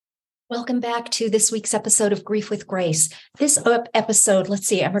Welcome back to this week's episode of Grief with Grace. This episode,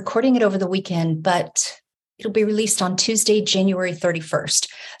 I'm recording it over the weekend, but it'll be released on Tuesday, January 31st.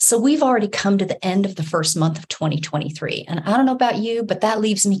 So we've already come to the end of the first month of 2023. And I don't know about you, but that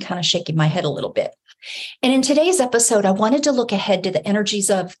leaves me kind of shaking my head a little bit. And in today's episode, I wanted to look ahead to the energies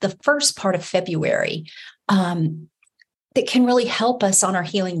of the first part of February that can really help us on our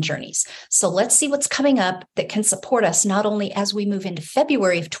healing journeys. So let's see what's coming up that can support us not only as we move into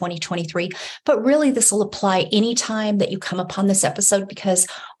February of 2023, but really this will apply anytime that you come upon this episode because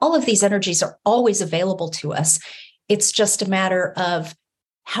all of these energies are always available to us. It's just a matter of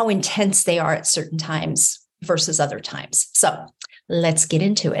how intense they are at certain times versus other times. So let's get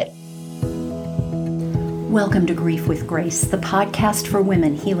into it. Welcome to Grief with Grace, the podcast for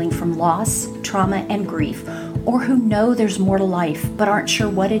women healing from loss, trauma, and grief, or who know there's more to life but aren't sure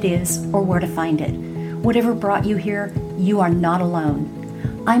what it is or where to find it. Whatever brought you here, you are not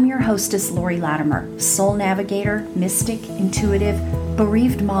alone. I'm your hostess, Lori Latimer, soul navigator, mystic, intuitive,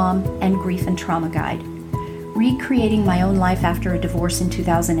 bereaved mom, and grief and trauma guide. Recreating my own life after a divorce in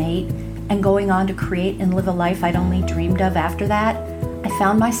 2008 and going on to create and live a life I'd only dreamed of after that, I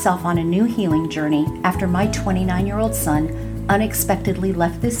found myself on a new healing journey after my 29-year-old son unexpectedly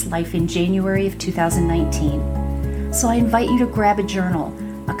left this life in January of 2019. So I invite you to grab a journal,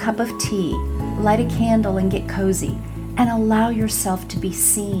 a cup of tea, light a candle and get cozy, and allow yourself to be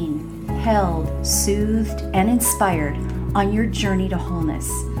seen, held, soothed, and inspired on your journey to wholeness.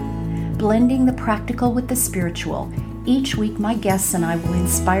 Blending the practical with the spiritual, each week my guests and I will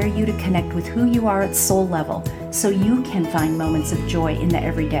inspire you to connect with who you are at soul level so you can find moments of joy in the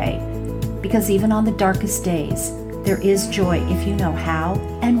everyday. Because even on the darkest days, there is joy if you know how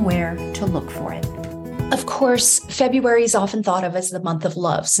and where to look for it. Of course, February is often thought of as the month of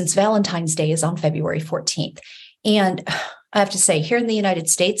love since Valentine's Day is on February 14th. And I have to say, here in the United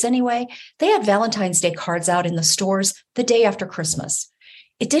States anyway, they had Valentine's Day cards out in the stores the day after Christmas.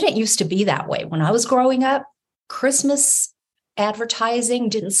 It didn't used to be that way. When I was growing up, Christmas advertising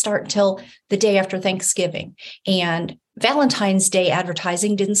didn't start until the day after Thanksgiving. And Valentine's Day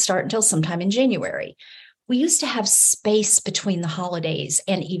advertising didn't start until sometime in January. We used to have space between the holidays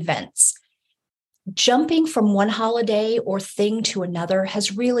and events. Jumping from one holiday or thing to another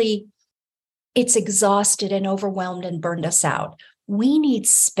has really, it's exhausted and overwhelmed and burned us out. We need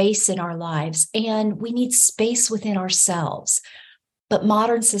space in our lives and we need space within ourselves. But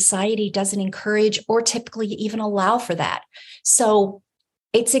modern society doesn't encourage or typically even allow for that. So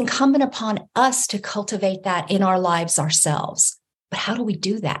it's incumbent upon us to cultivate that in our lives ourselves. But how do we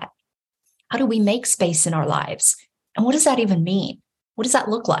do that? How do we make space in our lives? And what does that even mean? What does that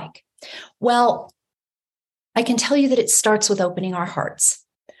look like? Well, I can tell you that it starts with opening our hearts.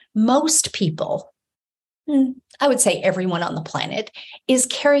 Most people, I would say everyone on the planet, is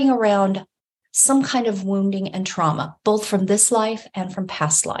carrying around some kind of wounding and trauma, both from this life and from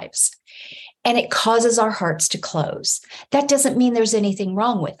past lives. And it causes our hearts to close. That doesn't mean there's anything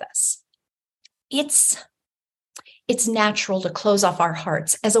wrong with us. It's natural to close off our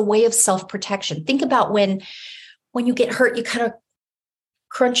hearts as a way of self-protection. Think about when you get hurt, you kind of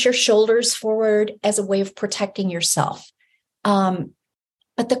crunch your shoulders forward as a way of protecting yourself. But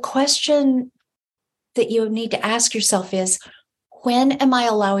the question that you need to ask yourself is, when am I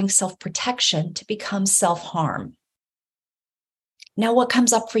allowing self-protection to become self-harm? Now, what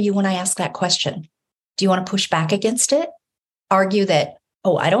comes up for you when I ask that question? Do you want to push back against it? Argue that,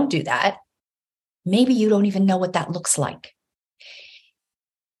 oh, I don't do that. Maybe you don't even know what that looks like.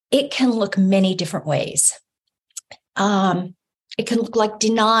 It can look many different ways. It can look like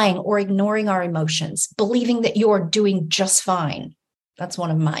denying or ignoring our emotions, believing that you're doing just fine. That's one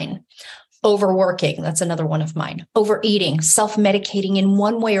of mine. Overworking, that's another one of mine. Overeating, self-medicating in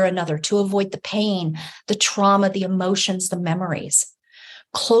one way or another to avoid the pain, the trauma, the emotions, the memories.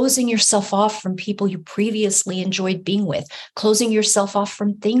 Closing yourself off from people you previously enjoyed being with. Closing yourself off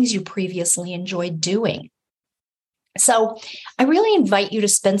from things you previously enjoyed doing. So I really invite you to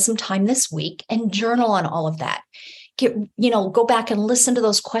spend some time this week and journal on all of that. Go back and listen to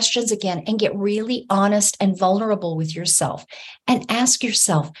those questions again and get really honest and vulnerable with yourself and ask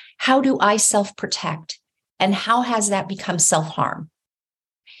yourself, how do I self-protect? And how has that become self-harm?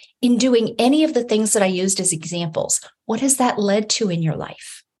 In doing any of the things that I used as examples, what has that led to in your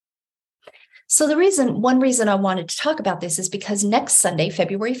life? So one reason I wanted to talk about this is because next Sunday,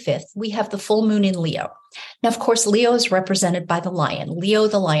 February 5th, we have the full moon in Leo. Now, of course, Leo is represented by the lion, Leo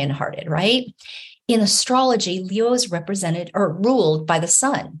the lion-hearted, right? In astrology, Leo is represented or ruled by the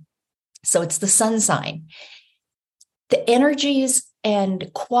sun. So it's the sun sign. The energies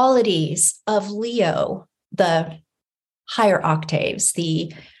and qualities of Leo, the higher octaves,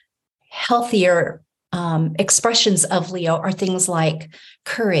 the healthier expressions of Leo are things like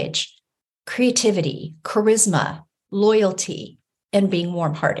courage, creativity, charisma, loyalty, and being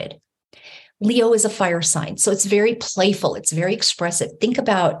warm-hearted. Leo is a fire sign, so it's very playful. It's very expressive. Think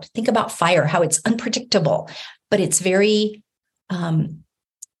about fire, how it's unpredictable, but it's very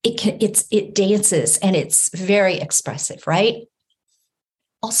it dances and it's very expressive, right?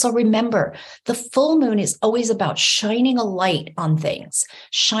 Also, remember, the full moon is always about shining a light on things,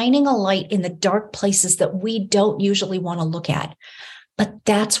 shining a light in the dark places that we don't usually want to look at. But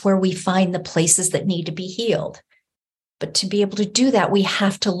that's where we find the places that need to be healed. But to be able to do that, we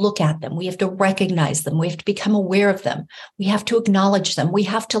have to look at them. We have to recognize them. We have to become aware of them. We have to acknowledge them. We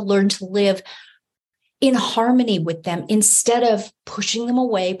have to learn to live in harmony with them instead of pushing them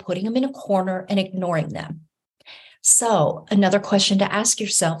away, putting them in a corner, and ignoring them. So another question to ask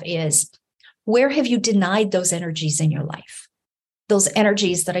yourself is, where have you denied those energies in your life? Those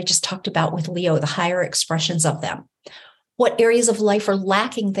energies that I just talked about with Leo, the higher expressions of them. What areas of life are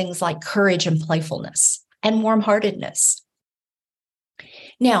lacking things like courage and playfulness and warm-heartedness?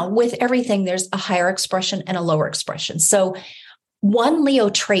 Now, with everything, there's a higher expression and a lower expression. So one Leo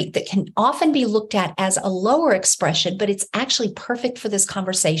trait that can often be looked at as a lower expression, but it's actually perfect for this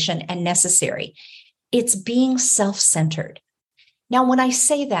conversation and necessary. It's being self-centered. Now, when I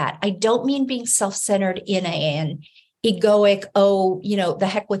say that, I don't mean being self-centered in an egoic, the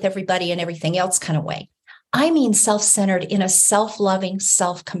heck with everybody and everything else kind of way. I mean self-centered in a self-loving,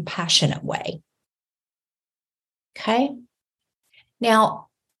 self-compassionate way. Okay? Now,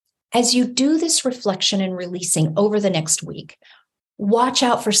 as you do this reflection and releasing over the next week, watch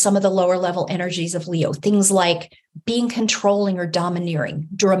out for some of the lower level energies of Leo, things like being controlling or domineering,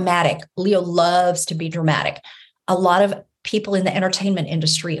 dramatic. Leo loves to be dramatic. A lot of people in the entertainment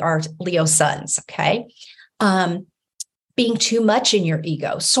industry are Leo suns, okay? Being too much in your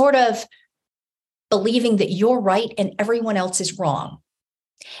ego, sort of believing that you're right and everyone else is wrong.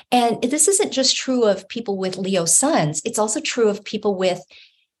 And this isn't just true of people with Leo suns. It's also true of people with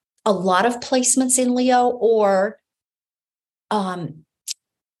a lot of placements in Leo or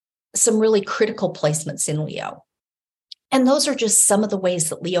some really critical placements in Leo. And those are just some of the ways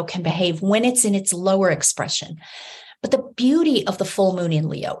that Leo can behave when it's in its lower expression. But the beauty of the full moon in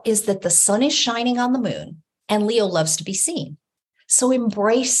Leo is that the sun is shining on the moon and Leo loves to be seen. So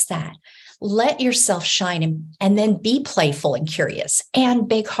embrace that. Let yourself shine and then be playful and curious and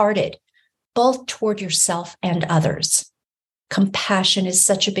big-hearted, both toward yourself and others. Compassion is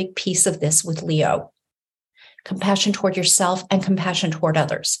such a big piece of this with Leo. Compassion toward yourself and compassion toward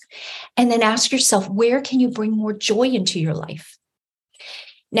others. And then ask yourself, where can you bring more joy into your life?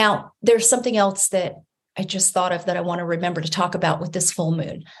 Now, there's something else that I just thought of that I want to remember to talk about with this full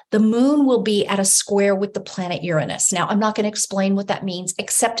moon. The moon will be at a square with the planet Uranus. Now, I'm not going to explain what that means,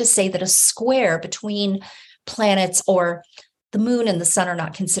 except to say that a square between planets, or the moon and the sun are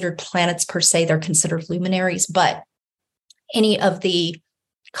not considered planets per se, they're considered luminaries, but any of the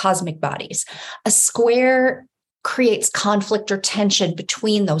cosmic bodies. A square creates conflict or tension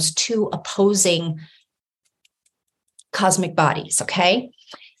between those two opposing cosmic bodies, okay?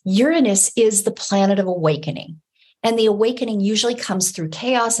 Uranus is the planet of awakening, and the awakening usually comes through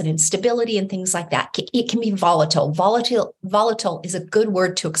chaos and instability and things like that. It can be volatile. Volatile is a good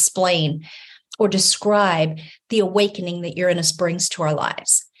word to explain or describe the awakening that Uranus brings to our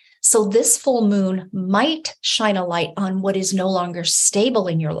lives. So this full moon might shine a light on what is no longer stable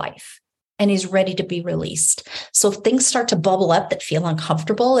in your life and is ready to be released. So if things start to bubble up that feel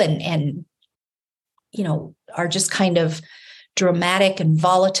uncomfortable and are just kind of dramatic and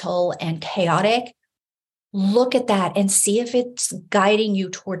volatile and chaotic, look at that and see if it's guiding you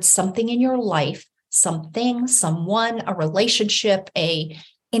towards something in your life, something, someone, a relationship,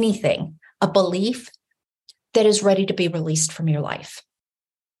 anything, a belief that is ready to be released from your life.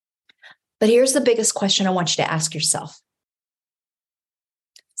 But here's the biggest question I want you to ask yourself.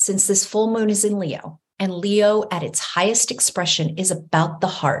 Since this full moon is in Leo, and Leo at its highest expression is about the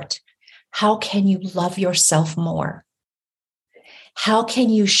heart, how can you love yourself more? How can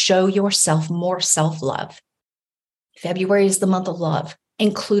you show yourself more self-love? February is the month of love,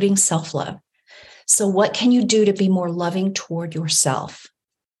 including self-love. So what can you do to be more loving toward yourself?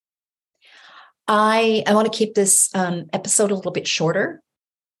 I want to keep this episode a little bit shorter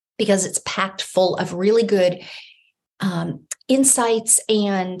because it's packed full of really good insights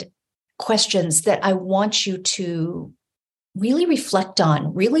and questions that I want you to really reflect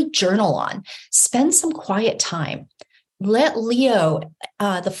on, really journal on, spend some quiet time. Let Leo,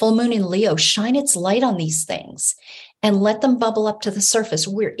 the full moon in Leo, shine its light on these things and let them bubble up to the surface.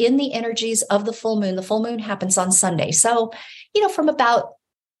 We're in the energies of the full moon. The full moon happens on Sunday. So, from about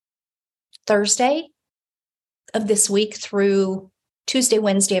Thursday of this week through Tuesday,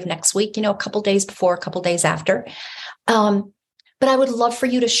 Wednesday of next week, a couple days before, a couple days after. But I would love for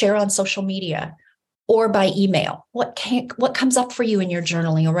you to share on social media or by email what comes up for you in your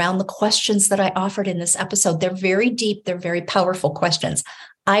journaling around the questions that I offered in this episode. They're very deep. They're very powerful questions.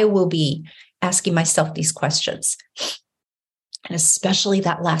 I will be asking myself these questions. And especially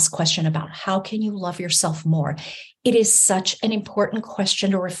that last question about how can you love yourself more? It is such an important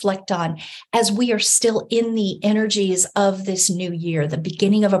question to reflect on as we are still in the energies of this new year, the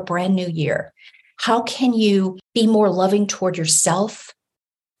beginning of a brand new year. How can you be more loving toward yourself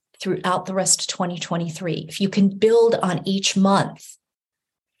throughout the rest of 2023? If you can build on each month,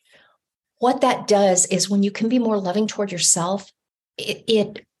 what that does is when you can be more loving toward yourself,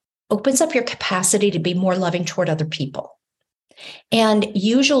 it opens up your capacity to be more loving toward other people. And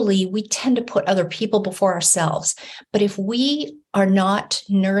usually we tend to put other people before ourselves. But if we are not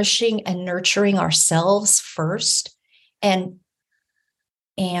nourishing and nurturing ourselves first and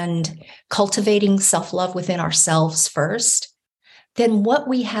cultivating self-love within ourselves first, then what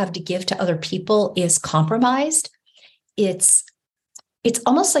we have to give to other people is compromised. It's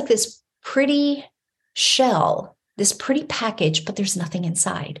almost like this pretty shell, this pretty package, but there's nothing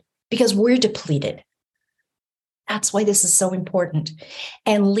inside because we're depleted. That's why this is so important.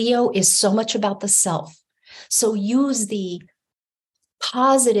 And Leo is so much about the self. So use the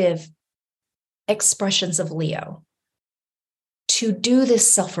positive expressions of Leo to do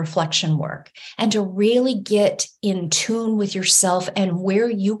this self-reflection work and to really get in tune with yourself and where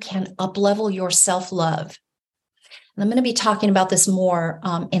you can up-level your self-love. And I'm going to be talking about this more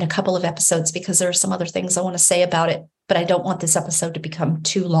in a couple of episodes because there are some other things I want to say about it, but I don't want this episode to become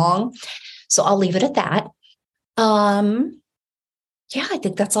too long. So I'll leave it at that. I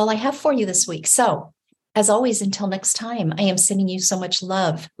think that's all I have for you this week. So as always, until next time, I am sending you so much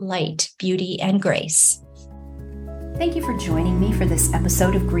love, light, beauty, and grace. Thank you for joining me for this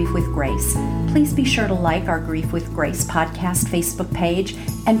episode of Grief with Grace. Please be sure to like our Grief with Grace podcast Facebook page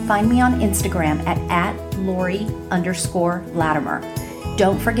and find me on Instagram at Lori_Latimer.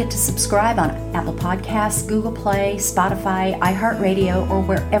 Don't forget to subscribe on Apple Podcasts, Google Play, Spotify, iHeartRadio, or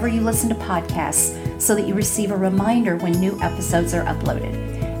wherever you listen to podcasts so that you receive a reminder when new episodes are uploaded.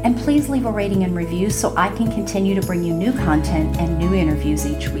 And please leave a rating and review so I can continue to bring you new content and new interviews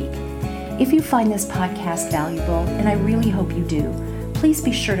each week. If you find this podcast valuable, and I really hope you do, please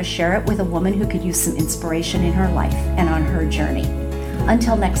be sure to share it with a woman who could use some inspiration in her life and on her journey.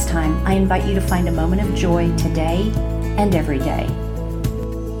 Until next time, I invite you to find a moment of joy today and every day.